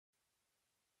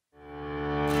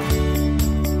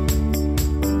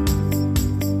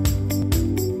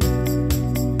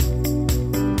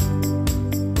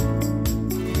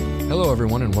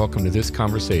everyone, and welcome to this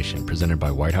conversation presented by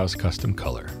White House Custom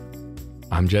Color.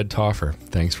 I'm Jed Taufer.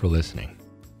 Thanks for listening.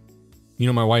 You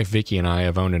know, my wife Vicki and I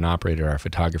have owned and operated our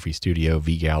photography studio,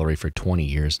 V Gallery, for 20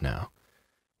 years now.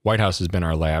 White House has been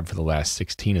our lab for the last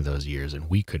 16 of those years, and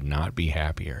we could not be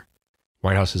happier.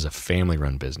 White House is a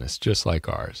family-run business, just like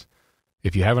ours.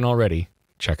 If you haven't already,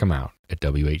 check them out at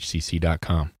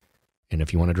whcc.com. And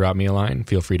if you want to drop me a line,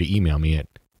 feel free to email me at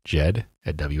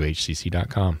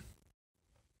jed@whcc.com.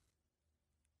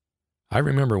 I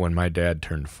remember when my dad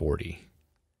turned 40.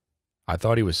 I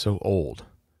thought he was so old.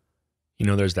 You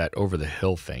know, there's that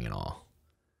over-the-hill thing and all.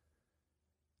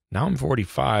 Now I'm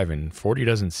 45, and 40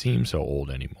 doesn't seem so old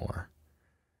anymore.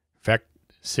 In fact,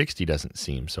 60 doesn't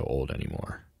seem so old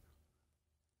anymore.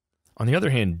 On the other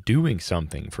hand, doing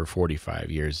something for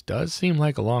 45 years does seem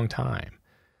like a long time,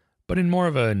 but in more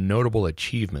of a notable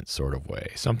achievement sort of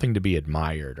way, something to be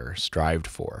admired or strived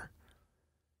for.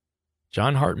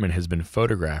 John Hartman has been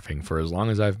photographing for as long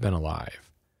as I've been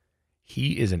alive.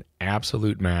 He is an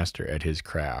absolute master at his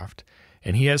craft,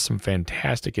 and he has some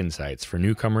fantastic insights for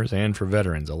newcomers and for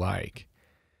veterans alike.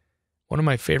 One of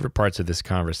my favorite parts of this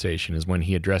conversation is when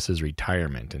he addresses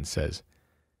retirement and says,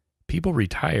 "People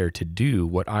retire to do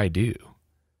what I do."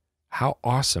 How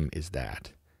awesome is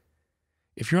that?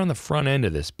 If you're on the front end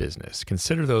of this business,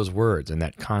 consider those words and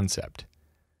that concept.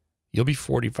 You'll be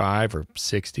 45 or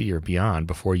 60 or beyond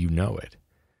before you know it.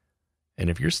 And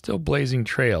if you're still blazing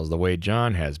trails the way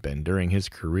John has been during his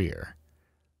career,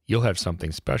 you'll have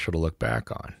something special to look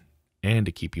back on and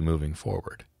to keep you moving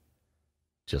forward,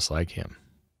 just like him.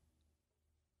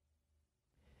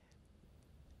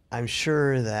 I'm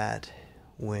sure that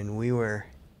when we were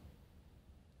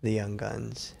the young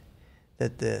guns,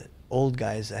 that the old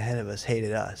guys ahead of us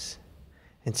hated us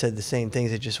and said the same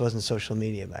things. It just wasn't social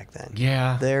media back then.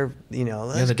 Yeah. They're, you know,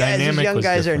 the these young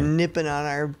guys different. are nipping on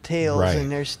our tails, Right.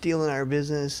 and they're stealing our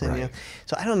business. And, Right. you know,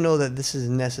 so I don't know that this is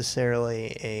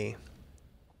necessarily a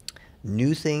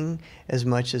new thing as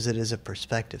much as it is a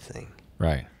perspective thing.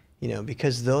 Right. You know,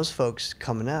 because those folks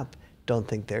coming up don't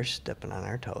think they're stepping on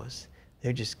our toes.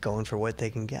 They're just going for what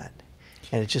they can get.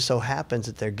 And it just so happens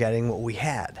that they're getting what we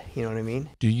had. You know what I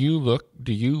mean? Do you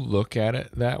look at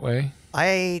it that way?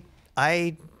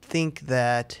 I think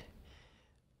that,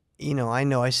 you know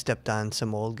I stepped on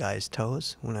some old guys'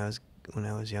 toes when I was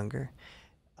younger.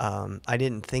 I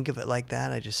didn't think of it like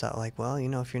that. I just thought, like, well, you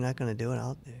know, if you're not going to do it,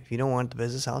 if you don't want the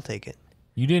business, I'll take it.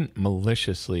 You didn't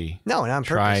maliciously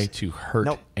try to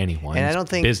hurt anyone's and I don't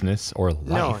think, business or life.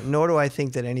 No, nor do I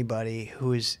think that anybody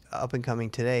who is up and coming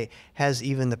today has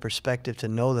even the perspective to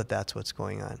know that that's what's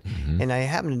going on. Mm-hmm. And I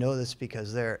happen to know this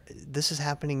because this is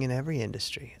happening in every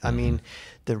industry. Mm-hmm. I mean,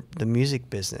 the music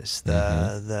business,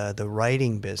 the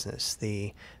writing business,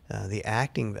 the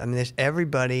acting. I mean, there's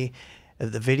everybody,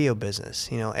 the video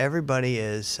business. You know, everybody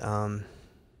is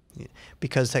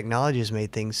because technology has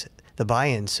made things. The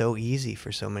buy-in so easy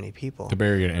for so many people. The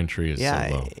barrier to entry is so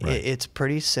low. Right. It's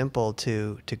pretty simple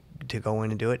to go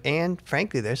in and do it. And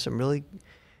frankly, there's some really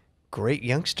great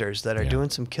youngsters that are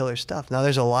doing some killer stuff. Now,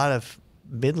 there's a lot of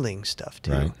middling stuff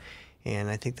too. Right.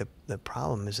 And I think the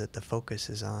problem is that the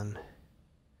focus is on,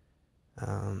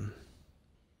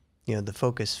 you know, the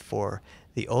focus for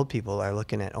the old people are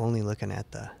only looking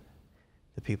at the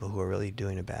people who are really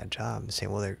doing a bad job and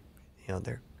saying, well, they're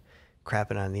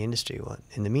crapping on the industry. Well,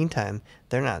 in the meantime,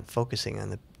 they're not focusing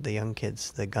on the young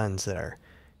kids, the guns that are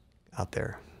out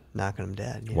there knocking them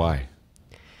dead. Why?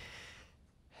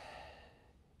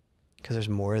 Because there's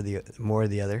more of the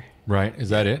other. Right. Is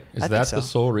that it? Is that so. the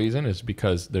sole reason? Is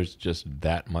because there's just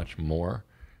that much more,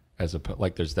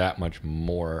 there's that much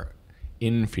more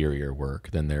inferior work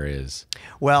than there is.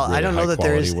 Well, really I don't know that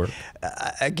there is. Work.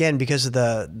 Again, because of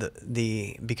the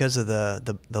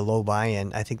low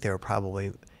buy-in, I think there are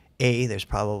probably.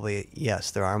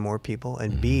 There are more people,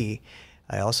 and B,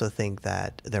 I also think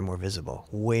that they're more visible,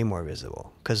 way more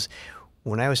visible. Because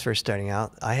when I was first starting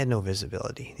out, I had no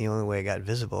visibility. The only way I got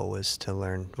visible was to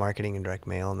learn marketing and direct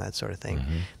mail and that sort of thing,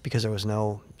 because there was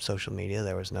no social media,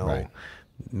 there was no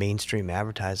mainstream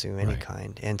advertising of any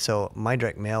kind. And so my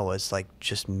direct mail was like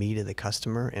just me to the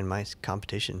customer and my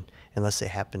competition, unless they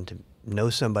happened to know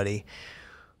somebody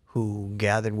who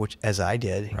gathered, which as I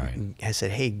did, I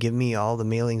said, hey, give me all the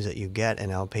mailings that you get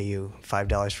and I'll pay you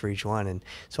 $5 for each one. And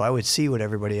so I would see what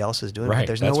everybody else is doing, but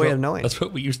there's no way of knowing. That's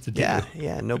what we used to do.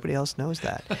 Yeah, nobody else knows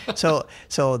that. So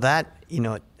that, you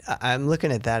know, I'm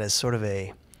looking at that as sort of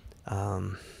a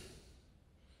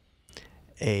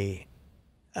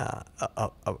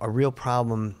real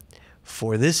problem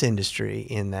for this industry,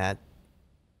 in that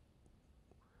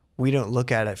we don't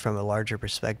look at it from a larger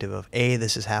perspective of A,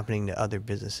 this is happening to other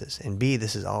businesses, and B,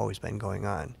 this has always been going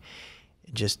on.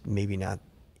 just maybe not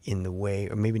in the way,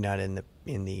 or maybe not in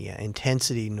the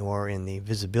intensity nor in the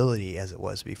visibility as it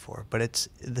was before. But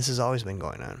this has always been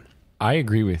going on. I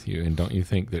agree with you. And don't you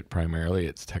think that primarily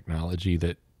it's technology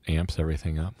that amps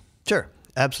everything up? Sure,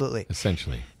 absolutely.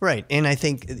 Essentially. Right. And I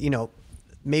think,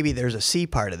 maybe there's a C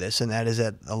part of this, and that is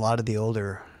that a lot of the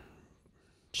older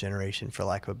generation, for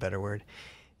lack of a better word,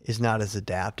 is not as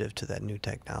adaptive to that new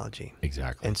technology.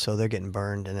 Exactly. And so they're getting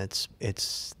burned, and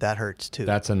it's that hurts too.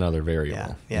 That's another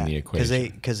variable in the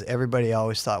equation. Because everybody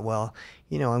always thought, well,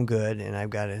 I'm good, and I've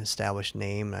got an established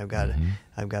name, and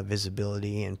I've got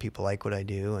visibility, and people like what I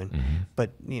do, and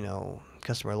but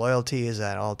customer loyalty is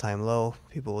at all-time low.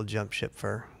 People will jump ship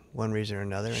for one reason or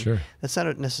another. And sure. That's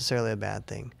not necessarily a bad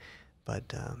thing.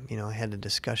 But I had a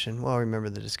discussion. Well, I remember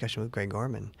the discussion with Greg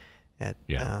Gorman at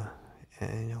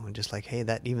and just like, hey,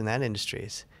 that industry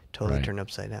is totally turned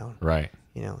upside down. Right.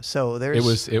 So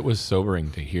there's it was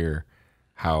sobering to hear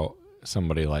how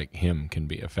somebody like him can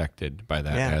be affected by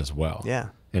that as well. Yeah.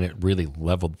 And it really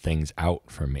leveled things out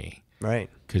for me. Right.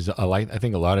 Because I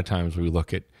think a lot of times we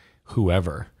look at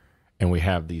whoever and we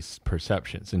have these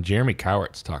perceptions. And Jeremy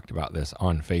Cowart's talked about this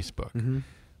on Facebook,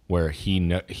 where he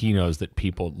knows that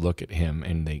people look at him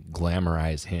and they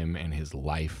glamorize him and his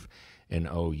life. And,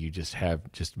 you just have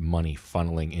money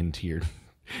funneling into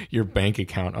your bank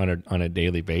account on a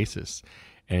daily basis.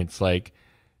 And it's like,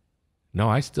 no,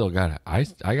 I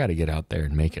gotta get out there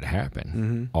and make it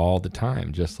happen all the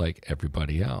time, just like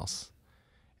everybody else.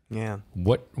 Yeah.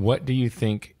 What do you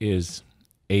think is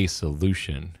a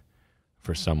solution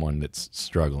for someone that's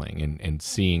struggling and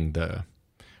seeing the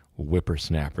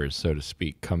whippersnappers, so to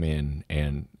speak, come in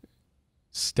and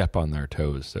step on their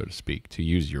toes, so to speak, to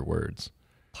use your words?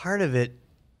 Part of it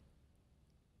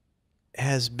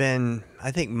has been,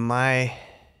 I think my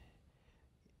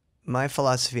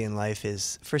philosophy in life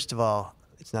is, first of all,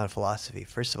 it's not a philosophy.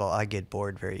 First of all, I get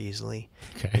bored very easily.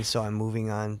 Okay. And so I'm moving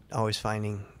on, always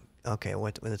finding, okay,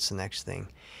 what's the next thing?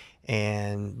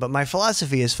 But my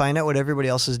philosophy is find out what everybody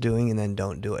else is doing and then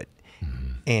don't do it.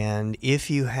 And if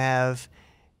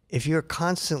you're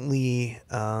constantly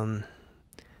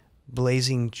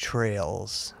blazing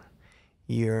trails,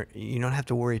 you don't have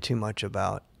to worry too much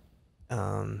about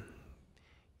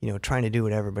trying to do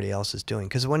what everybody else is doing,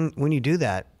 because when you do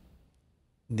that,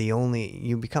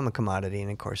 you become a commodity,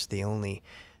 and of course the only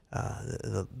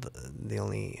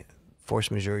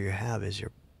force majeure you have is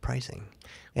your pricing,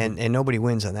 and nobody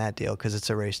wins on that deal because it's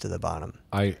a race to the bottom.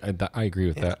 I agree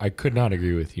with that. I could not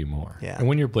agree with you more. Yeah. And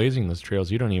when you're blazing those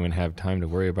trails, you don't even have time to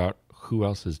worry about who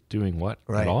else is doing what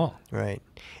at all. Right.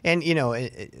 And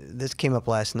this came up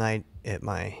last night at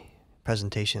my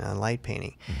presentation on light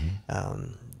painting.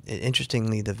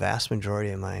 Interestingly, the vast majority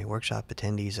of my workshop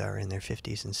attendees are in their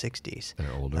 50s and 60s.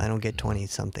 They're older. I don't get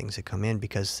 20-somethings that come in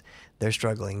because they're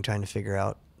struggling trying to figure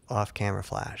out off-camera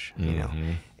flash,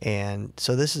 And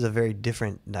so this is a very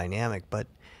different dynamic. But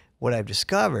what I've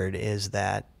discovered is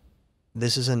that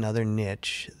this is another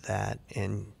niche that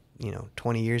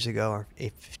 20 years ago or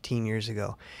 15 years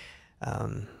ago,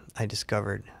 I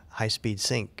discovered high-speed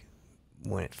sync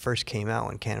when it first came out,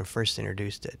 when Canon first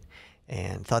introduced it,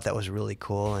 and thought that was really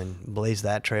cool and blazed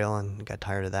that trail and got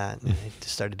tired of that. And I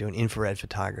just started doing infrared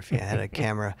photography. I had a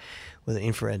camera with an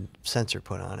infrared sensor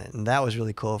put on it, and that was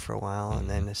really cool for a while. And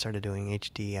then I started doing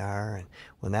HDR, and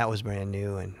when that was brand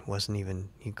new and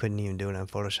you couldn't even do it on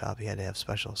Photoshop. You had to have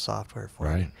special software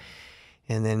for it.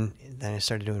 And then I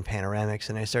started doing panoramics,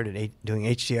 and I started doing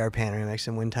HDR panoramics.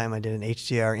 And one time I did an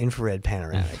HDR infrared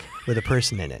panoramic with a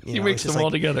person in it. You mix them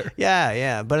all together.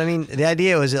 Yeah. But I mean, the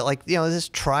idea was that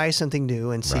just try something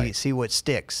new and see what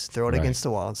sticks. Throw it against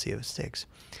the wall and see if it sticks.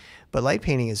 But light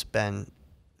painting has been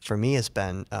an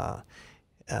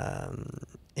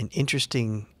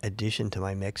interesting addition to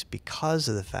my mix because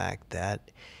of the fact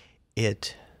that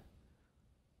it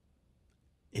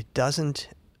doesn't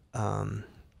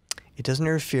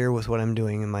interfere with what I'm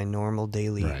doing in my normal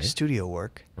daily studio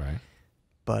work. Right.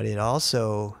 But it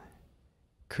also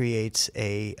creates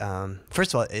a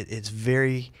first of all,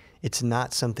 it's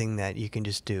not something that you can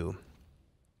just do.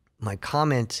 My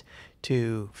comment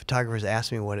to photographers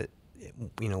ask me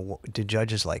do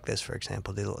judges like this, for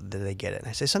example, do they get it? And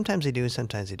I say sometimes they do,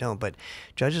 sometimes they don't. But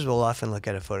judges will often look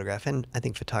at a photograph, and I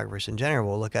think photographers in general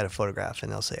will look at a photograph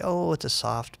and they'll say, oh, it's a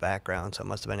soft background, so it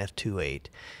must have been f2.8.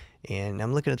 And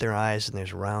I'm looking at their eyes, and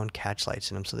there's round catch lights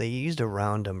in them. So they used a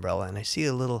round umbrella, and I see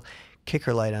a little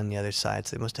kicker light on the other side.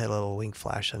 So they must have had a little wing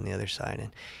flash on the other side.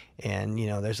 And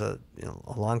there's a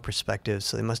long perspective,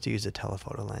 so they must have used a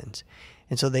telephoto lens.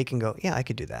 And so they can go, yeah, I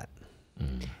could do that.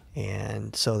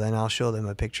 And so then I'll show them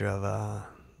a picture of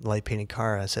light painted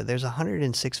car. I said, there's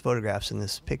 106 photographs in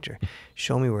this picture.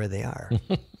 Show me where they are.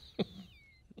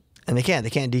 And they can't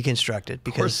deconstruct it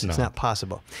because it's not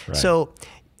possible. Right. So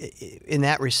in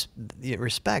that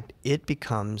respect, it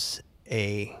becomes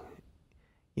a,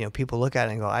 people look at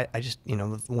it and go, I just,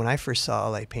 when I first saw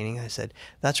light painting, I said,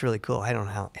 that's really cool. I don't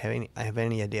have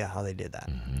any idea how they did that.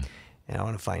 Mm-hmm. And I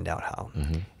want to find out how.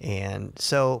 Mm-hmm. And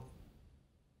so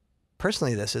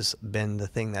personally, this has been the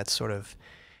thing that's sort of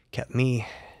kept me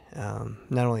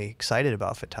not only excited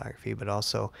about photography, but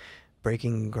also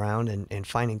breaking ground and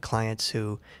finding clients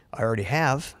who I already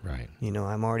have. Right.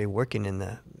 I'm already working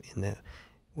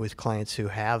with clients who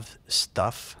have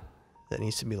stuff that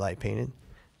needs to be light painted.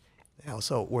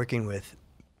 Also working with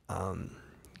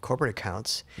corporate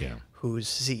accounts whose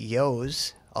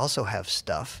CEOs also have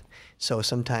stuff. So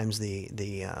sometimes the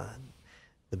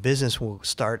business will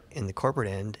start in the corporate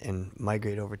end and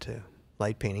migrate over to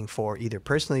light painting for either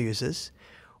personal uses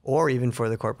or even for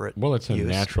the corporate Well, it's a use.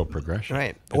 natural progression.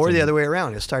 Right. Or the other way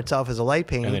around. It starts off as a light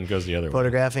painting. And then goes the other way.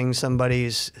 Photographing some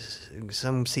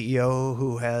CEO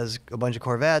who has a bunch of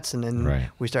Corvettes, and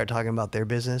then we start talking about their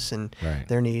business and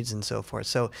their needs and so forth.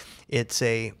 So it's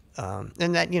and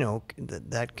that,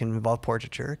 that can involve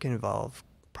portraiture, it can involve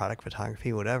product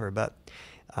photography, whatever. But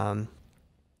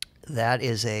that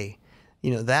is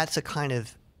that's a kind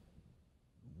of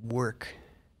work,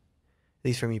 at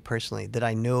least for me personally, that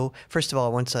I know, first of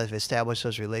all, once I've established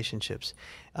those relationships,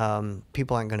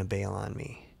 people aren't going to bail on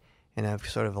me. And I've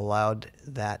sort of allowed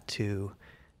that to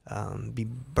be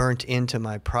burnt into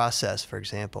my process, for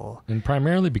example. And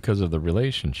primarily because of the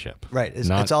relationship. Right.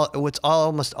 It's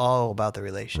almost all about the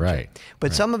relationship. Right.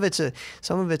 But some of it's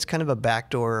kind of a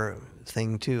backdoor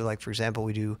thing too. Like, for example,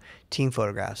 we do team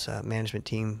photographs, management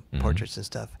team portraits and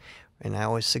stuff. And I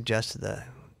always suggest to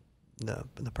the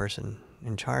person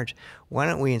in charge, why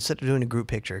don't we, instead of doing a group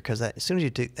picture, because as soon as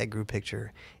you take that group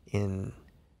picture in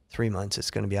 3 months, it's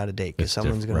going to be out of date because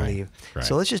someone's going to leave. Right.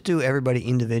 So let's just do everybody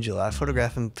individual. I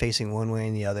photograph them facing one way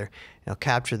and the other, and I'll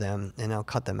capture them and I'll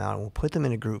cut them out and we'll put them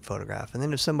in a group photograph. And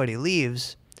then if somebody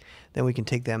leaves, then we can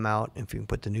take them out and if we can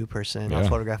put the new person in, I'll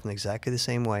photograph them exactly the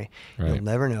same way. You'll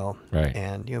never know. Right.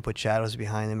 And put shadows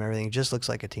behind them, everything. It just looks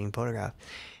like a team photograph.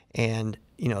 And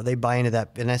they buy into that.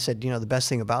 And I said, the best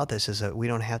thing about this is that we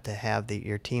don't have to have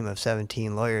your team of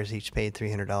 17 lawyers, each paid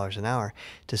 $300 an hour,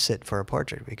 to sit for a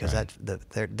portrait, because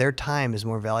their time is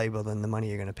more valuable than the money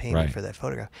you're going to pay me for that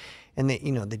photograph. And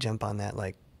they jump on that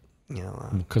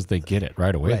because they get it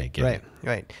right away.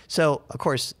 Right. So of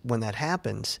course, when that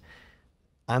happens,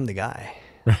 I'm the guy.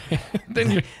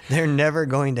 Then they're never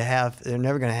going to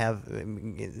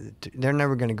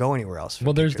go anywhere else.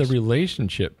 Well, there's the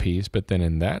relationship piece, but then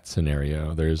in that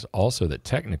scenario, there's also the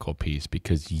technical piece,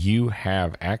 because you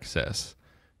have access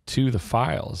to the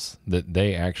files that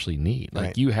they actually need.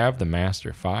 Like you have the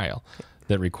master file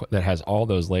that has all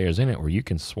those layers in it, where you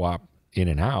can swap in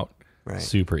and out.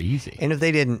 Super easy. And if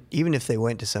they didn't, even if they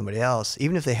went to somebody else,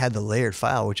 even if they had the layered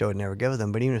file, which I would never give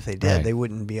them, but even if they did, they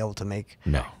wouldn't be able to make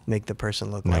the person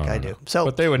look like I do. So,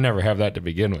 but they would never have that to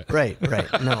begin with. Right.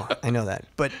 No, I know that.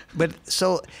 But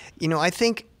so, I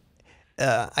think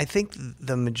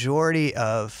the majority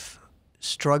of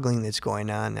struggling that's going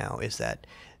on now is that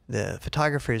the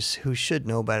photographers who should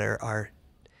know better are,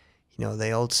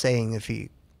 the old saying, if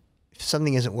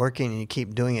something isn't working and you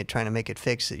keep doing it, trying to make it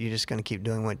fix it, you're just going to keep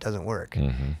doing what doesn't work.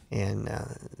 And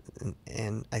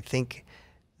I think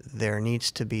there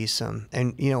needs to be some,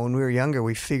 and when we were younger,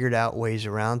 we figured out ways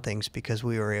around things because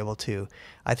we were able to,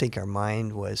 I think our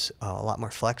mind was a lot more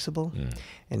flexible.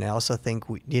 And I also think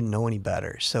we didn't know any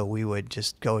better. So we would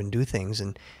just go and do things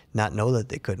and not know that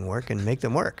they couldn't work and make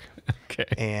them work. Okay.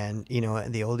 And,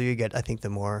 the older you get, I think the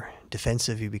more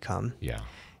defensive you become. Yeah.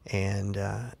 And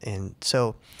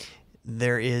so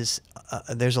there's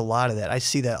a lot of that. I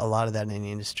see that a lot of that in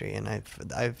the industry. And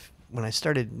I've when I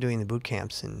started doing the boot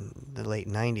camps in the late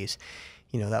 90s,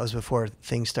 that was before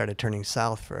things started turning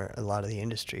south for a lot of the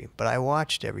industry. But I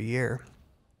watched every year,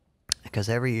 because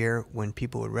every year when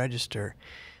people would register,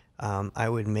 I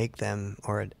would make them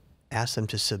or ask them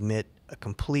to submit a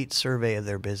complete survey of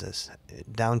their business,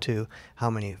 down to how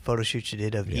many photo shoots you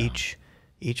did of each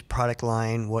product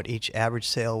line, what each average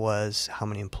sale was, how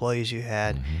many employees you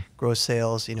had, gross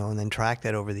sales, and then track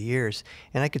that over the years.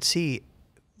 And I could see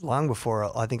long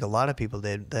before I think a lot of people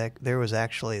did that there was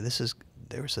actually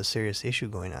there was a serious issue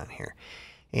going on here.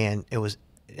 And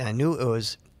I knew it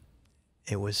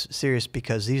was serious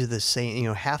because these are the same,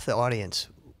 half the audience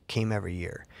came every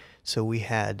year. So we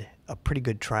had a pretty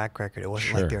good track record. It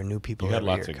wasn't like there were new people every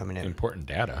year coming in. Important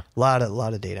data. A lot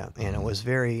of data. And it was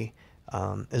very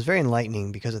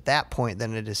enlightening, because at that point,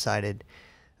 then I decided,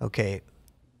 okay,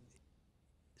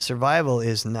 survival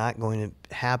is not going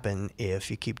to happen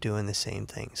if you keep doing the same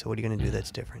thing. So what are you going to do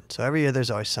that's different? So every year there's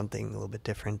always something a little bit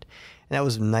different. And that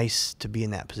was nice to be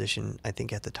in that position, I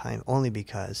think, at the time, only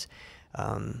because,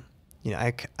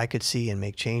 I could see and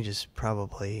make changes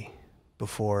probably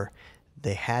before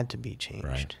they had to be changed.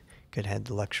 Right. Could had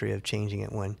the luxury of changing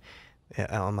it when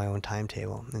on my own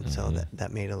timetable. And so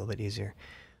that made it a little bit easier.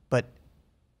 But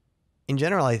in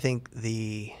general, I think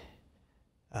the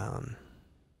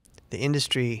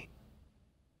industry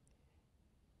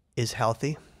is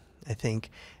healthy. I think,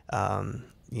 I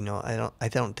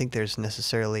don't think there's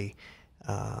necessarily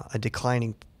a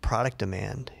declining product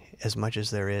demand as much as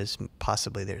there is.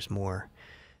 Possibly there's more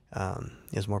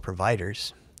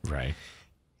providers. Right.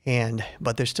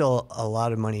 But there's still a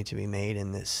lot of money to be made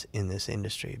in this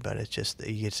industry. But it's just,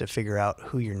 you get to figure out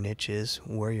who your niche is,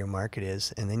 where your market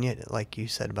is, and then like you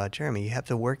said about Jeremy, you have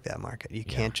to work that market. You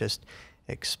can't just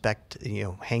expect,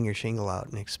 hang your shingle out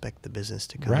and expect the business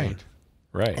to come in.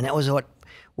 Right. And that was what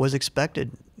was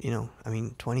expected,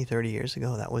 20, 30 years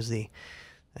ago. That was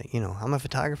I'm a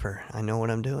photographer. I know what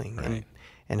I'm doing. Right.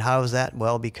 And how is that?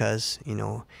 Well, because,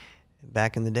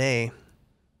 back in the day,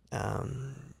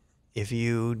 if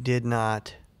you did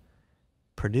not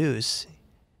produce,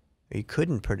 or you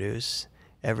couldn't produce,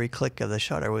 every click of the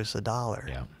shutter was $1.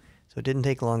 Yeah. So it didn't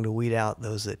take long to weed out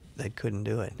those that couldn't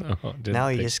do it. Now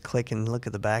you just click and look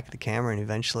at the back of the camera, and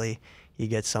eventually you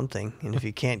get something. And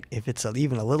if it's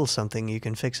even a little something, you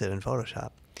can fix it in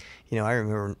Photoshop. I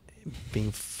remember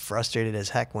being frustrated as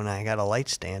heck when I got a light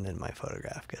stand in my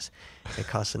photograph because it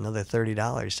cost another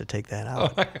 $30 to take that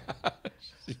out. Oh my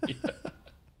gosh. Yeah.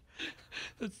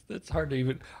 That's hard to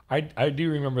even. I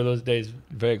do remember those days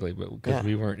vaguely, but because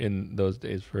we weren't in those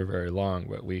days for very long,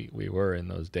 but we were in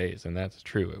those days, and that's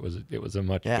true. It was a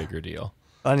much bigger deal.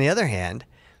 On the other hand,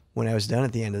 when I was done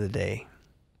at the end of the day,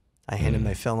 I handed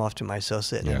my film off to my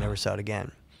associate, and I never saw it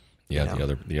again. Yeah,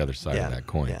 the other side of that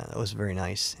coin. Yeah, that was very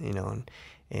nice.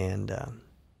 And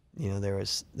there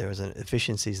was an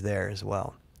efficiencies there as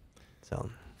well. So.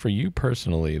 For you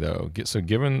personally, though, so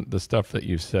given the stuff that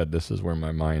you've said, this is where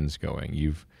my mind's going.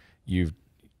 You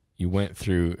went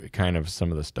through kind of some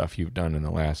of the stuff you've done in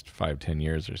the last 5-10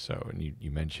 years or so, and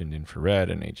you mentioned infrared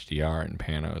and HDR and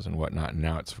panos and whatnot. And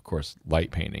now it's of course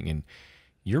light painting, and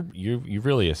you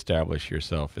really established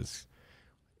yourself as,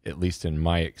 at least in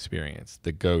my experience,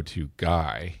 the go-to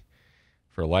guy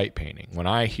for light painting. When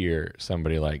I hear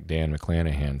somebody like Dan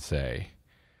McClanahan say,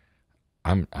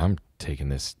 "I'm taking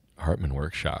this Hartman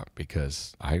workshop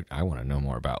because I want to know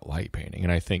more about light painting,"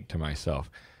 and I think to myself,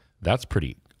 that's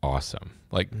pretty awesome.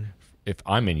 Like, if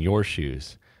I'm in your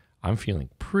shoes, I'm feeling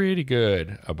pretty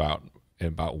good about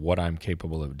what I'm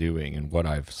capable of doing and what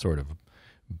I've sort of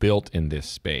built in this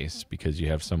space, because you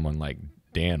have someone like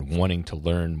Dan wanting to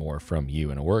learn more from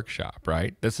you in a workshop,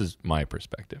 right? This is my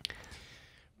perspective.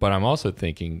 But I'm also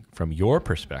thinking from your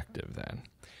perspective then.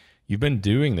 You've been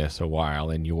doing this a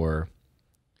while, and your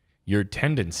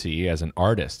tendency as an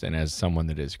artist and as someone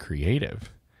that is creative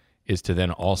is to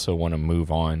then also want to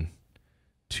move on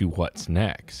to what's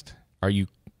next. Are you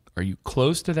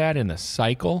close to that in the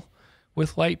cycle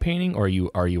with light painting, or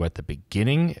are you at the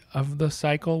beginning of the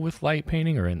cycle with light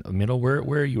painting, or in the middle? Where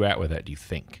are you at with that, do you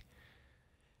think?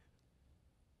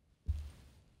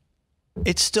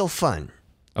 It's still fun.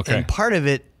 Okay. And part of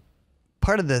the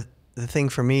thing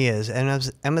for me is,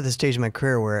 and I'm at the stage of my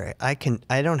career where I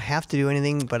don't have to do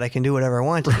anything, but I can do whatever I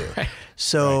want to do. Right.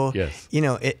 So, right.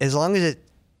 Yes. As long as it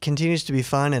continues to be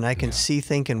fun and I can see,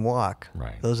 think, and walk,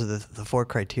 right. Those are the 4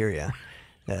 criteria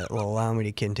that will allow me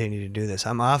to continue to do this.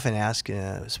 I'm often asked,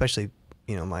 especially,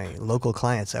 my local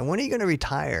clients, when are you going to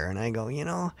retire? And I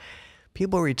go,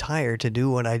 people retire to do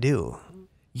what I do.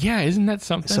 Yeah, isn't that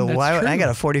something? So That's why true. I got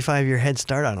a 45-year head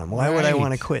start on them? Why would I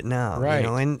want to quit now? Right.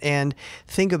 And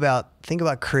think about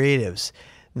creatives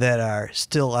that are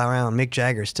still around. Mick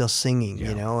Jagger's still singing,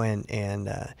 and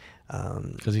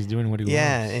because he's doing what he wants.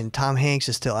 Yeah, and Tom Hanks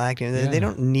is still acting. They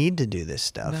don't need to do this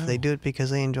stuff. No. They do it because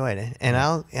they enjoyed it. And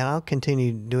I'll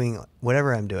continue doing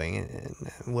whatever I'm doing,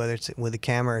 whether it's with a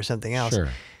camera or something else,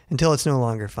 until it's no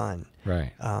longer fun.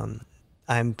 Right.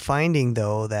 I'm finding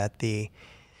though that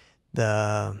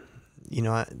I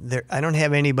don't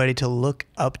have anybody to look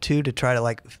up to try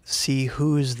to see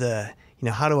who's the,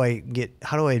 how do I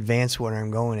advance where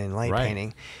I'm going in light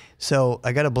painting. So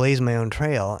I got to blaze my own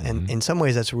trail, and in some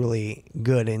ways that's really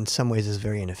good. In some ways it's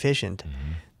very inefficient,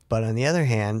 but on the other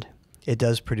hand, it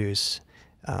does produce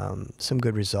some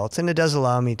good results, and it does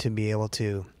allow me to be able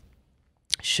to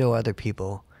show other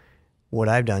people what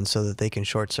I've done so that they can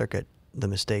short circuit the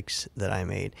mistakes that I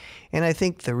made. And I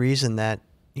think the reason that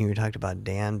you talked about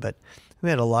Dan, but we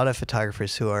had a lot of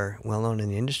photographers who are well known in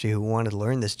the industry who wanted to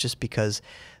learn this just because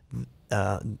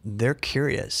they're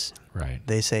curious. Right.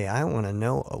 They say, I want to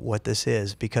know what this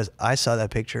is because I saw that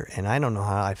picture and I don't know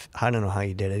how I don't know how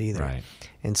you did it either. Right.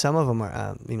 And some of them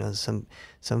are,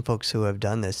 some folks who have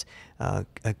done this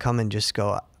come and just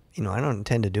go, I don't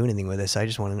intend to do anything with this. I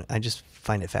just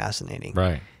find it fascinating.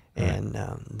 Right. And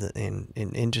and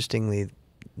interestingly,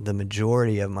 the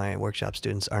majority of my workshop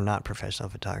students are not professional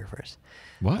photographers.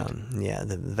 What? Yeah,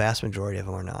 the vast majority of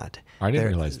them are not. I didn't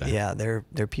realize that. Yeah,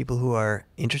 they're people who are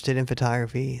interested in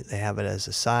photography. They have it as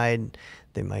a side.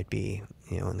 They might be,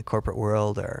 in the corporate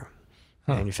world or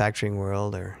manufacturing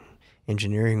world or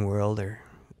engineering world or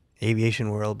aviation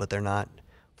world, but they're not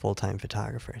full-time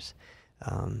photographers.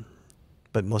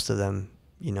 But most of them,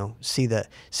 see that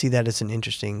as an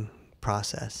interesting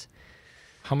process.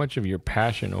 How much of your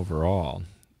passion overall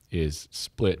is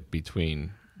split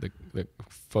between the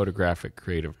photographic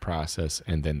creative process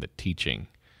and then the teaching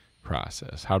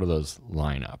process? How do those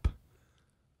line up?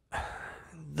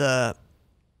 The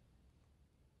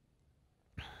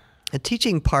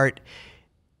teaching part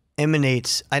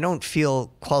emanates, I don't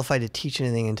feel qualified to teach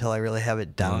anything until I really have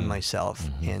it down myself.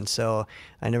 Mm-hmm. And so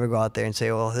I never go out there and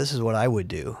say, well, this is what I would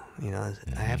do. I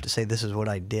have to say, this is what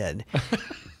I did.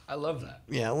 I love that.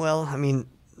 Yeah, well, we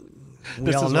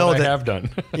this all is know what that I have done.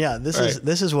 Yeah, this right.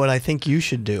 this is what I think you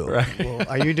should do. Right. Well,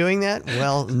 are you doing that?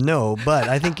 Well, no, but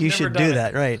I think you should do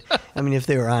that. Right. If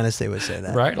they were honest, they would say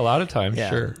that. Right. A lot of times, yeah.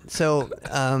 Sure. So,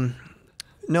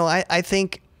 no, I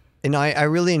think, I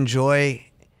really enjoy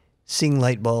seeing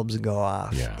light bulbs go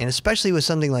off. Yeah. And especially with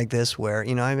something like this where,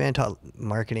 I taught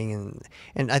marketing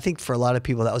and I think for a lot of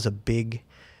people that was a big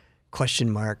question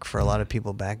mark for a lot of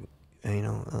people back.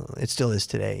 It still is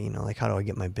today, like how do I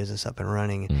get my business up and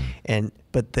running?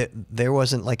 But there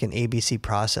wasn't like an ABC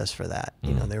process for that.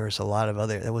 There was a lot of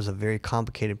there was a very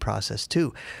complicated process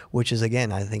too, which is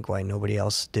again, I think why nobody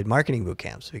else did marketing boot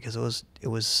camps, because it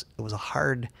was a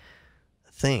hard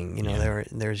thing.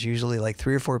 There's usually like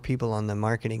 3 or 4 people on the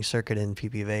marketing circuit in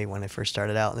PPVA when I first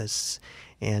started out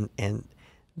and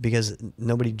because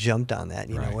nobody jumped on that,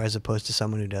 right. as opposed to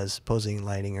someone who does posing,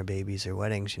 lighting, or babies or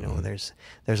weddings.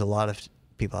 There's a lot of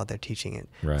people out there teaching it,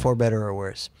 right. for better or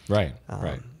worse. Right,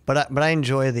 right. But I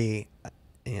enjoy the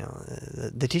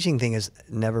teaching thing has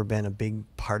never been a big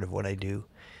part of what I do,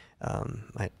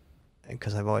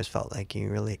 because I've always felt like you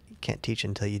really can't teach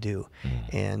until you do,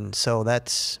 and so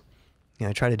that's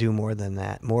I try to do more than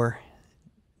that, more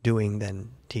doing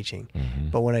than teaching.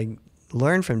 But what I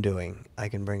learn from doing, I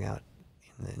can bring out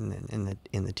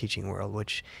in the teaching world,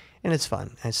 and it's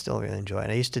fun. I still really enjoy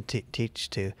it. I used to teach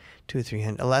to 200 or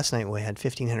 300. Last night we had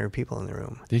 1,500 people in the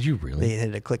room. Did you really? They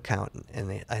had a click count,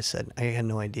 and I said I had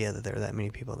no idea that there were that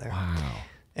many people there. Wow.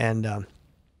 And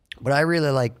but I really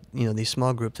like these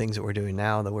small group things that we're doing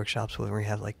now, the workshops where we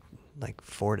have like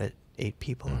 4 to 8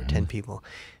 people or 10 people,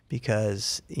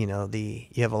 because you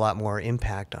have a lot more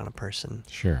impact on a person.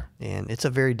 Sure. And it's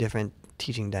a very different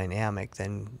teaching dynamic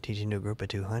than teaching to a group of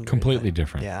 200. Completely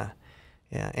different. Yeah,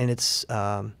 and it's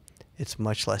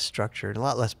much less structured, a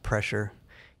lot less pressure.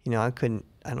 I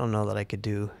don't know that I could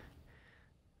do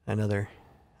another.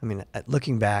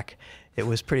 Looking back, it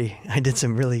was I did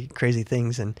some really crazy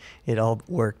things and it all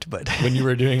worked. But when you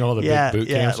were doing all the big boot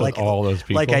camps with all those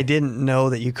people, like I didn't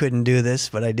know that you couldn't do this,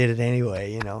 but I did it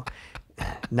anyway.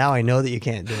 Now I know that you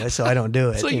can't do it, so I don't do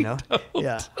it. So you don't.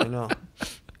 Yeah, I know.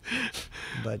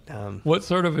 But what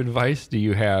sort of advice do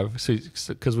you have? So,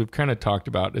 because we've kind of talked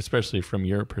about, especially from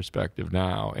your perspective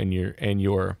now, and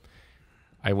your,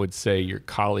 I would say your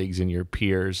colleagues and your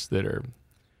peers that are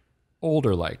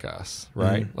older like us,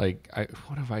 right?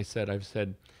 What have I said? I've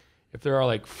said if there are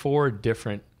like 4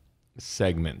 different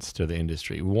segments to the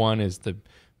industry, 1 is the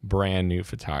brand new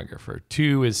photographer,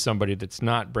 2 is somebody that's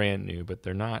not brand new, but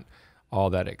they're not all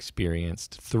that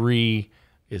experienced, 3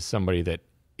 is somebody that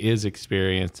is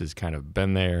experienced, has kind of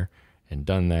been there and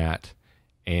done that,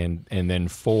 and then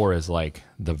 4 is like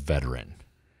the veteran,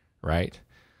 right?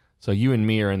 So you and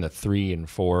me are in the 3 and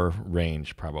 4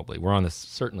 range probably. We're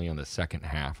certainly on the second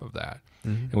half of that,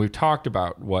 and we've talked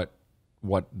about what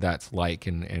that's like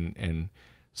and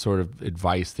sort of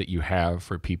advice that you have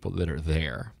for people that are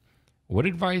there. What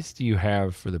advice do you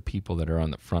have for the people that are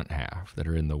on the front half, that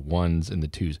are in the 1s and the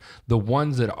 2s, the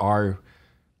ones that are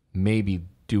maybe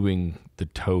doing the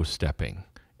toe stepping,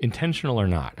 intentional or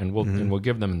not, and we'll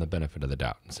give them the benefit of the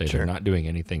doubt and say they're not doing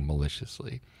anything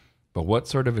maliciously. But what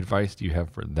sort of advice do you have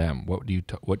for them? What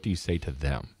do you say to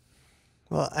them?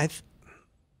 Well,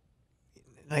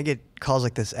 I get calls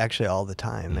like this actually all the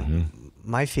time, and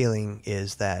my feeling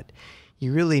is that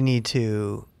you really need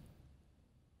to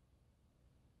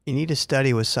you need to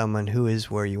study with someone who is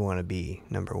where you want to be,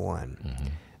 number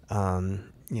one.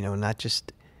 You know, not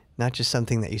just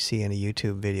something that you see in a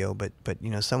YouTube video, but you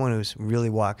know, someone who's really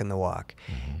walking the walk.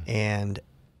 And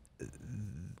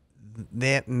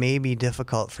that may be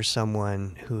difficult for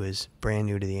someone who is brand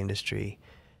new to the industry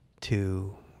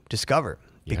to discover,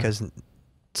 because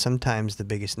sometimes the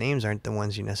biggest names aren't the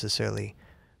ones you necessarily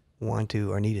want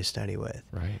to or need to study with.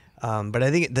 Right. But I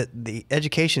think that the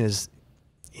education is,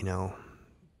 you know,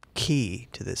 key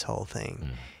to this whole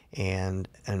thing. And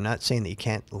I'm not saying that you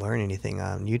can't learn anything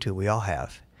on YouTube. We all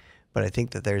have. But I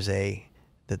think that there's a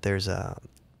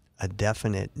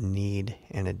definite need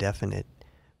and a definite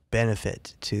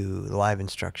benefit to live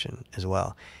instruction as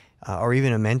well, or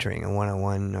even a mentoring, a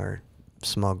one-on-one or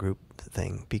small group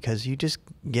thing, because you just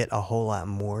get a whole lot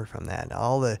more from that.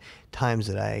 All the times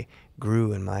that I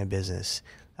grew in my business,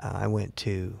 I went to,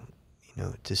 you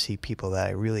know, to see people that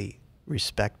I really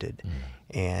respected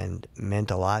and meant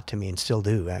a lot to me, and still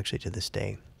do actually to this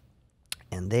day.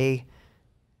 And they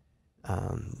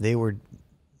were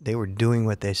doing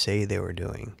what they say they were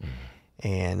doing.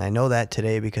 And I know that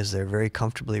today because they're very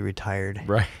comfortably retired,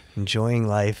 Right. enjoying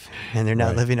life, and they're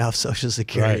not living off Social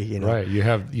Security. Right. You know, Right. You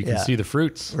can see the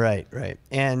fruits. Right. Right.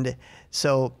 And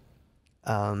so,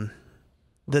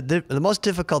 the most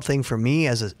difficult thing for me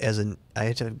I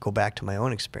had to go back to my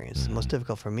own experience. The most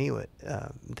difficult for me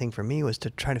thing for me was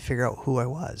to try to figure out who I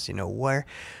was. You know,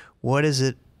 what is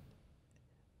it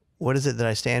that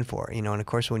I stand for? You know, and of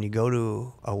course, when you go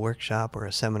to a workshop or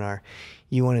a seminar,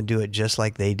 you want to do it just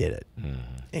like they did it.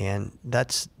 And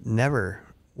that's never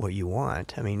what you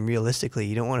want. I mean, realistically,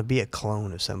 you don't want to be a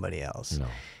clone of somebody else. No.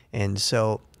 And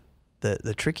so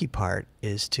the tricky part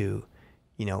is to,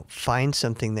 you know, find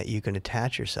something that you can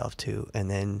attach yourself to and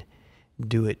then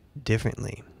do it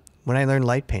differently. When I learned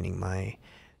light painting,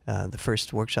 the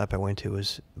first workshop I went to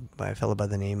was by a fellow by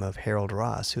the name of Harold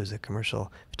Ross, who's a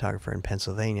commercial photographer in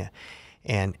Pennsylvania.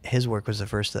 And his work was the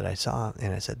first that I saw,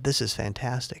 and I said, this is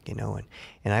fantastic, you know.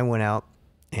 And I went out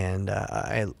and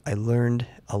I learned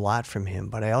a lot from him,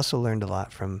 but I also learned a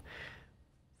lot from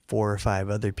 4 or 5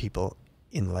 other people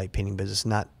in the light painting business,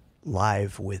 not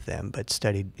live with them, but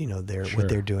studied, you know, what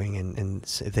they're doing, and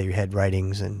if they had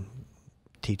writings and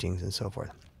teachings and so forth.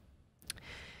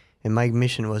 And my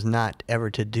mission was not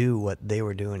ever to do what they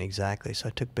were doing exactly. So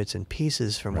I took bits and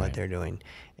pieces from what they're doing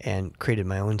and created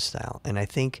my own style. And I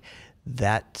think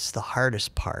that's the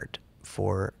hardest part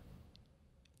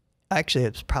actually,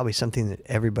 it's probably something that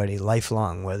everybody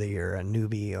lifelong, whether you're a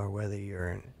newbie or whether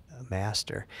you're a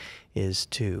master, is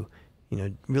to, you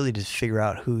know, really just figure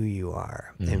out who you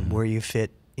are and where you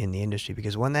fit in the industry.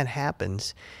 Because when that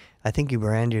happens, I think you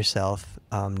brand yourself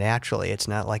naturally. It's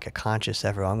not like a conscious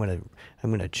effort. I'm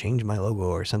gonna change my logo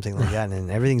or something like that, and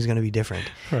everything's gonna be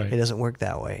different. It doesn't work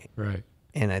that way.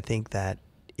 And I think that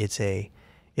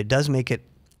it does make it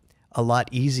a lot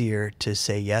easier to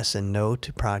say yes and no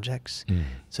to projects.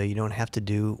 So you don't have to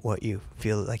do what you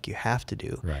feel like you have to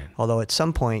do. Although at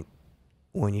some point,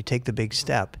 when you take the big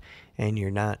step and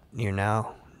you're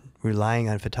now relying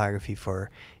on photography for,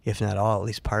 if not all, at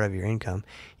least part of your income,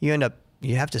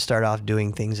 you have to start off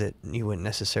doing things that you wouldn't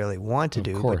necessarily want to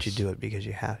do, but you do it because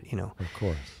you have, you know. Of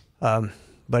course.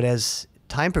 But as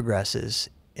time progresses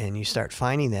and you start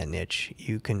finding that niche,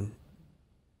 you can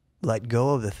let go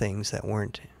of the things that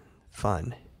weren't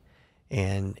fun.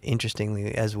 And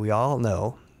interestingly, as we all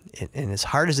know, and as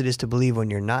hard as it is to believe when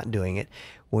you're not doing it,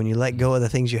 when you let go of the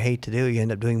things you hate to do, you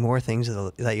end up doing more things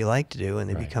that you like to do, and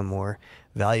they become more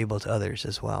valuable to others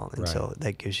as well. And so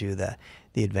that gives you the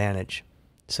advantage.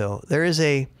 So there is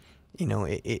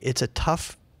it's a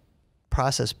tough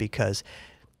process because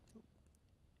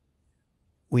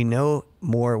we know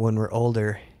more when we're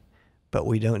older, but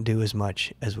we don't do as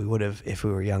much as we would have if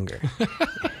we were younger.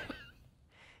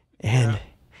 And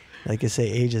like I say,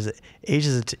 age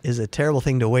is a terrible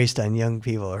thing to waste on young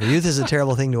people, or youth is a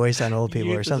terrible thing to waste on old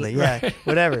people, or something.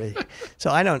 Whatever.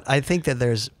 So I think that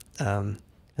there's, I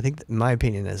think that my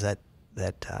opinion is that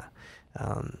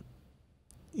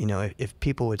you know, if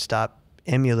people would stop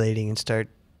emulating and start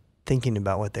thinking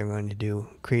about what they're going to do,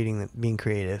 being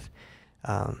creative,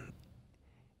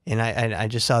 and I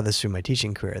just saw this through my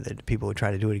teaching career, that people would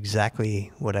try to do it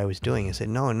exactly what I was doing, and said,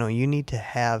 no, you need to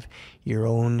have your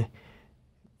own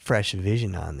fresh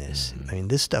vision on this. I mean,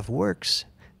 this stuff works,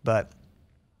 but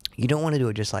you don't want to do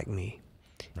it just like me.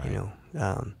 You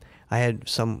know, I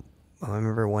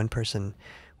remember one person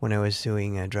when I was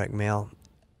doing direct mail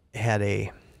had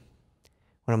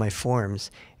one of my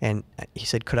forms, and he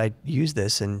said, could I use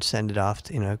this and send it off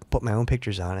to, you know, put my own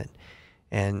pictures on it?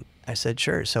 And I said,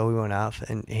 sure. So we went off,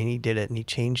 and he did it, and he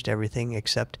changed everything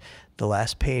except the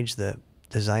last page. The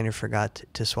designer forgot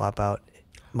to swap out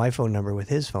my phone number with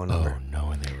his phone number. Oh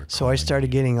no, and they were. So I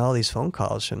started getting all these phone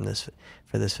calls from this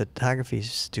photography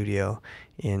studio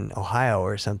in Ohio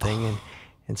or something,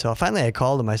 and so finally I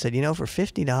called him. I said, for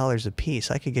 $50 a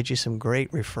piece, I could get you some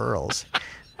great referrals.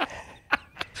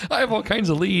 I have all kinds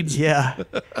of leads. Yeah.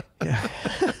 Yeah.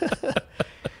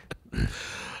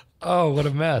 Oh, what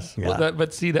a mess. Yeah. Well,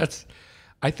 but see,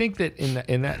 I think that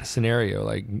in that scenario,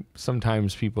 like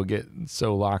sometimes people get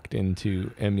so locked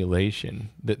into emulation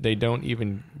that they don't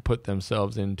even put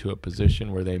themselves into a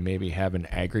position where they maybe have an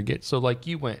aggregate. So like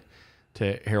you went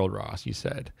to Harold Ross, you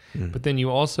said, but then you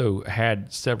also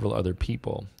had several other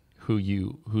people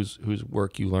whose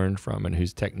work you learned from and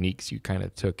whose techniques you kind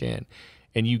of took in.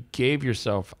 And you gave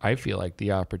yourself, I feel like,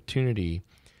 the opportunity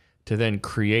to then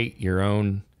create your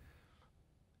own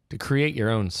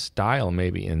style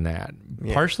maybe in that,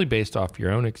 partially based off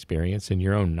your own experience and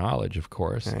your own knowledge, of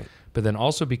course, right. But then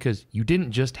also because you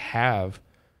didn't just have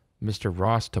Mr.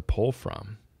 Ross to pull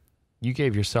from. You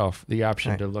gave yourself the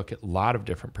option to look at a lot of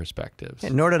different perspectives.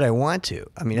 And nor did I want to.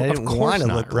 I mean, I didn't want to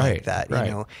look like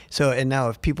that, So, and now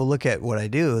if people look at what I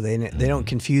do, they don't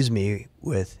confuse me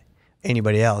with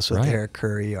anybody else, with Eric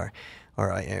Curry or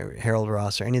Harold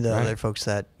Ross or any of the other folks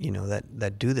that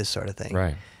that do this sort of thing.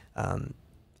 Right.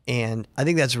 And I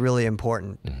think that's really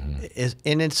important.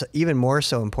 And it's even more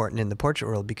so important in the portrait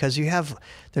world because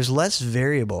there's less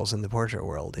variables in the portrait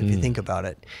world if you think about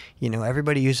it.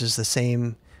 Everybody uses the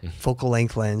same focal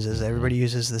length lenses. Everybody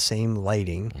uses the same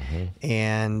lighting,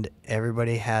 and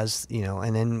everybody has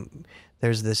and then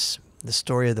there's the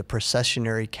story of the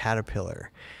processionary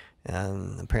caterpillar.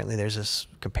 Apparently there's this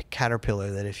caterpillar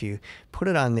that if you put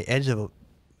it on the edge of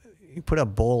you put a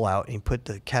bowl out and you put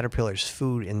the caterpillar's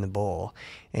food in the bowl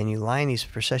and you line these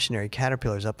processionary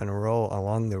caterpillars up in a row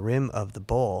along the rim of the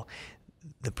bowl,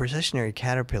 the processionary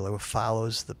caterpillar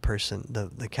follows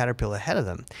the caterpillar ahead of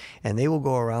them, and they will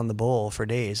go around the bowl for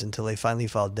days until they finally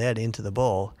fall dead into the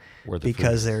bowl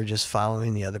because they're just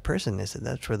following the other person. They said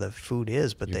that's where the food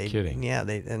is, but You're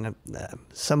kidding.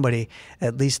 Somebody,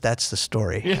 at least that's the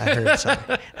story. I heard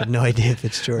something. I have no idea if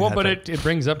it's true or not. Well, but it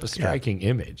brings up a striking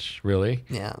image, really.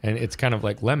 Yeah. And it's kind of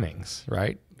like lemmings,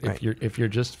 right? If you're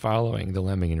just following the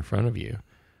lemming in front of you,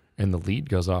 and the lead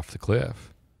goes off the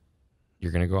cliff,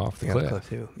 you're going to go off the cliff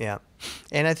too. Yeah.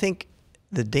 And I think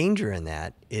the danger in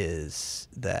that is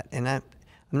that, and I'm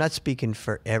not speaking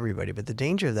for everybody, but the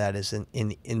danger of that is in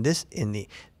the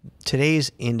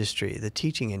today's industry, the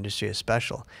teaching industry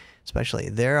especially,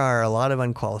 there are a lot of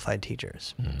unqualified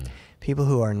teachers, people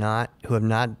who have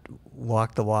not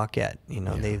walked the walk yet.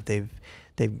 They've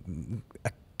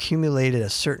accumulated a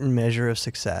certain measure of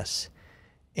success,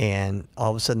 and all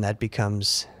of a sudden that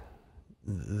becomes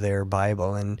their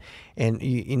Bible, and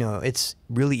it's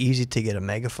really easy to get a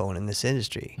megaphone in this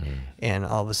industry, and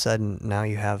all of a sudden now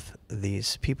you have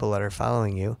these people that are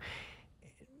following you.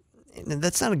 And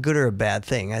that's not a good or a bad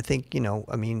thing. I think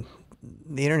the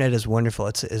internet is wonderful.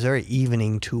 It's a very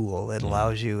evening tool. It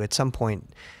allows you at some point.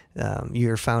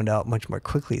 You're found out much more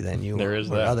quickly than you were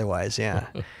otherwise. Yeah.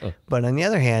 But on the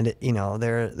other hand,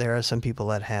 there are some people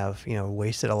that have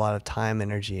wasted a lot of time,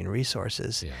 energy, and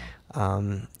resources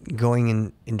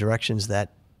going in directions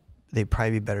that they'd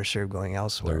probably be better served going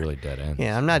elsewhere. They're really dead ends.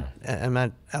 Yeah, I'm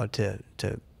not out to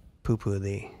poo-poo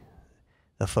the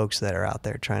folks that are out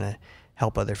there trying to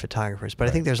help other photographers. But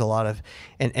I think there's a lot of,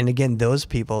 and again, those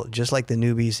people, just like the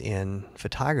newbies in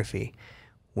photography,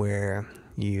 where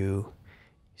you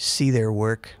see their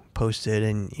work posted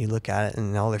and you look at it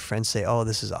and all their friends say, oh,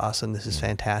 this is awesome, this is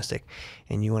fantastic,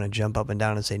 and you want to jump up and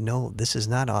down and say, no, this is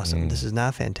not awesome, this is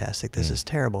not fantastic, this is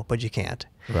terrible, but you can't.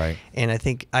 Right. And I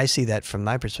think I see that from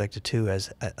my perspective too,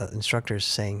 as instructors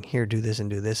saying, here, do this,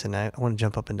 and I want to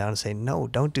jump up and down and say, no,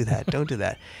 don't do that, don't do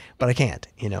that, but I can't.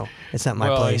 It's not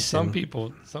my place. Some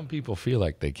people feel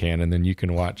like they can, and then you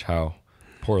can watch how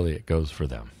poorly it goes for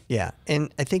them. Yeah,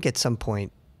 and I think at some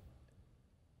point,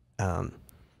 their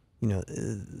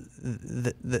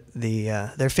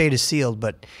fate is sealed,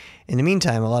 but in the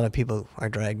meantime, a lot of people are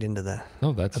dragged into the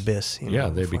abyss.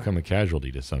 They become a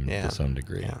casualty to some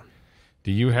degree. Yeah.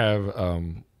 Do you have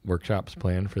workshops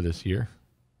planned for this year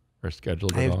or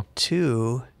scheduled at all? I have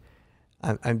two.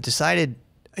 I've decided.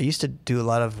 I used to do a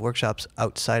lot of workshops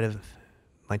outside of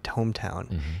my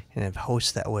hometown, and have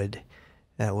hosts that would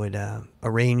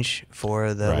arrange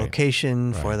for the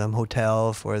location, for the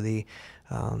hotel, for the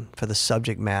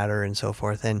subject matter and so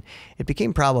forth. And it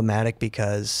became problematic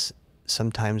because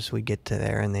sometimes we get to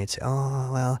there and they'd say,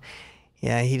 oh, well,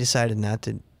 yeah, he decided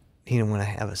he didn't want to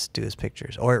have us do his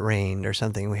pictures, or it rained or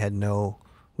something. We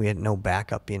we had no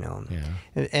backup, Yeah.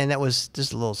 and that was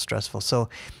just a little stressful. So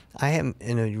I am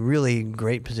in a really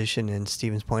great position in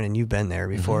Stevens Point, and you've been there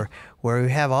before, where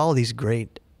we have all these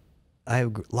great. I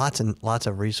have lots and lots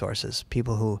of resources,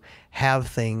 people who have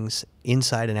things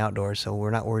inside and outdoors, so we're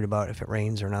not worried about if it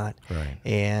rains or not. Right.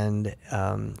 And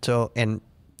and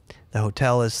the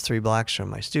hotel is 3 blocks from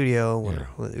my studio.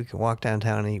 We can walk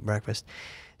downtown and eat breakfast.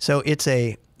 So it's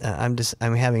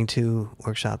I'm having 2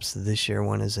 workshops this year.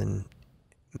 One is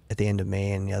at the end of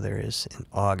May, and the other is in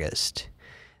August.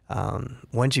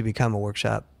 Once you become a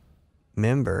workshop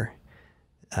member,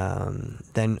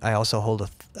 then I also hold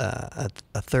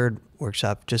a third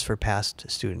workshop just for past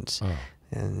students. Oh.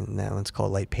 And that one's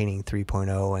called Light Painting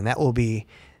 3.0, and that will be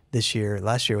this year.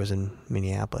 Last year was in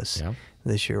Minneapolis. Yeah.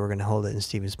 This year we're going to hold it in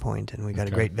Stevens Point, and we got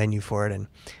a great venue for it, and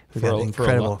we for got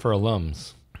incredible for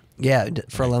alums. Yeah,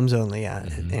 for alums only. Yeah,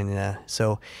 and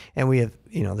we have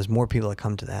there's more people that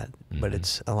come to that, but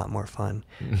it's a lot more fun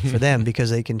for them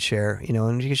because they can share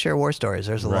and you can share war stories.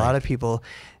 There's a lot of people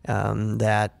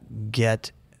that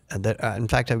get that. In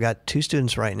fact, I've got 2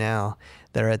 students right now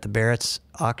that are at the Barrett's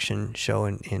auction show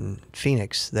in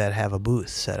Phoenix that have a booth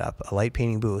set up, a light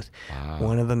painting booth. Wow.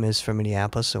 One of them is from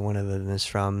Minneapolis, and one of them is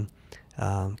from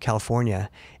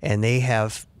California, and they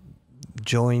have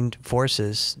joined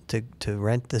forces to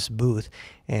rent this booth.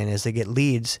 And as they get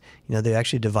leads, they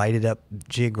actually divided up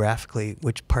geographically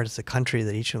which parts of the country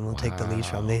that each of them will take the leads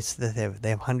from. They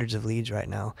have hundreds of leads right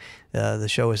now. The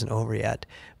show isn't over yet,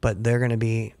 but they're going to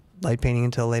be light painting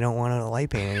until they don't want to light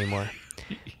paint anymore.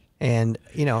 And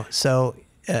so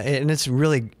and it's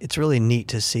really neat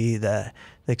to see the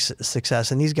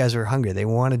success. And these guys are hungry. They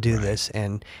want to do this,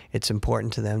 and it's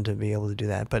important to them to be able to do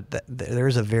that. But there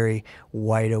is a very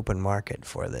wide open market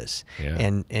for this,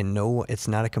 and no, it's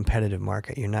not a competitive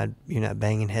market. You're not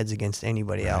banging heads against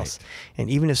anybody else. And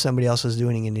even if somebody else is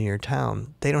doing it in your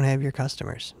town, they don't have your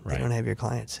customers. They don't have your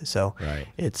clients. So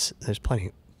there's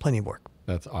plenty of work.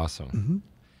 That's awesome.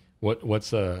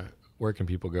 Where can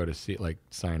people go to see,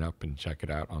 sign up and check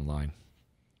it out online?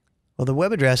 Well, the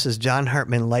web address is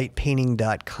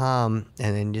johnhartmanlightpainting.com,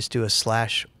 and then just do a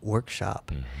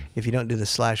 /workshop. If you don't do the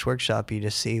 /workshop, you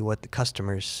just see what the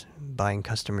buying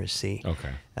customers see.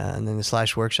 Okay. And then the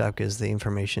 /workshop gives the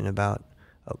information about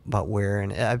where,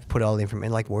 and I've put all the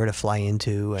information, like where to fly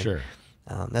into. And, sure.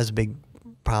 That's a big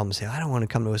problem. Say, I don't want to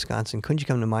come to Wisconsin. Couldn't you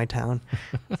come to my town?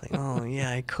 It's like, oh,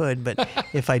 yeah, I could. But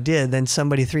if I did, then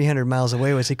somebody 300 miles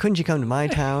away would say, couldn't you come to my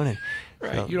town? And,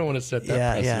 so, you don't want to set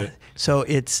that precedent. Yeah. So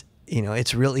it's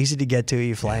real easy to get to.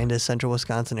 You fly into Central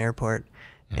Wisconsin Airport,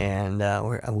 and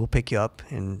we'll pick you up,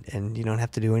 and you don't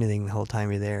have to do anything the whole time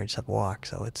you're there. Just have to walk.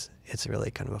 So it's really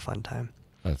kind of a fun time.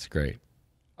 That's great.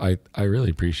 I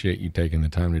really appreciate you taking the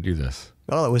time to do this.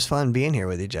 Well, it was fun being here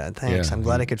with you, John. Thanks. Yeah. I'm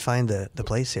glad I could find the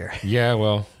place here. Yeah,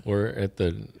 well, we're at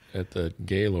the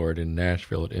Gaylord in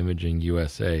Nashville at Imaging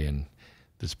USA, and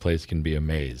this place can be a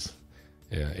maze.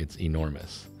 Yeah, it's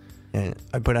enormous. And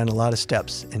I put on a lot of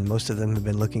steps, and most of them have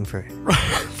been looking for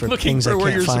looking things for I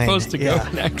where can't you're find. supposed to go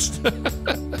next.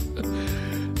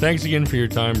 Thanks again for your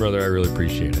time, brother. I really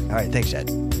appreciate it. All right, thanks, Chad.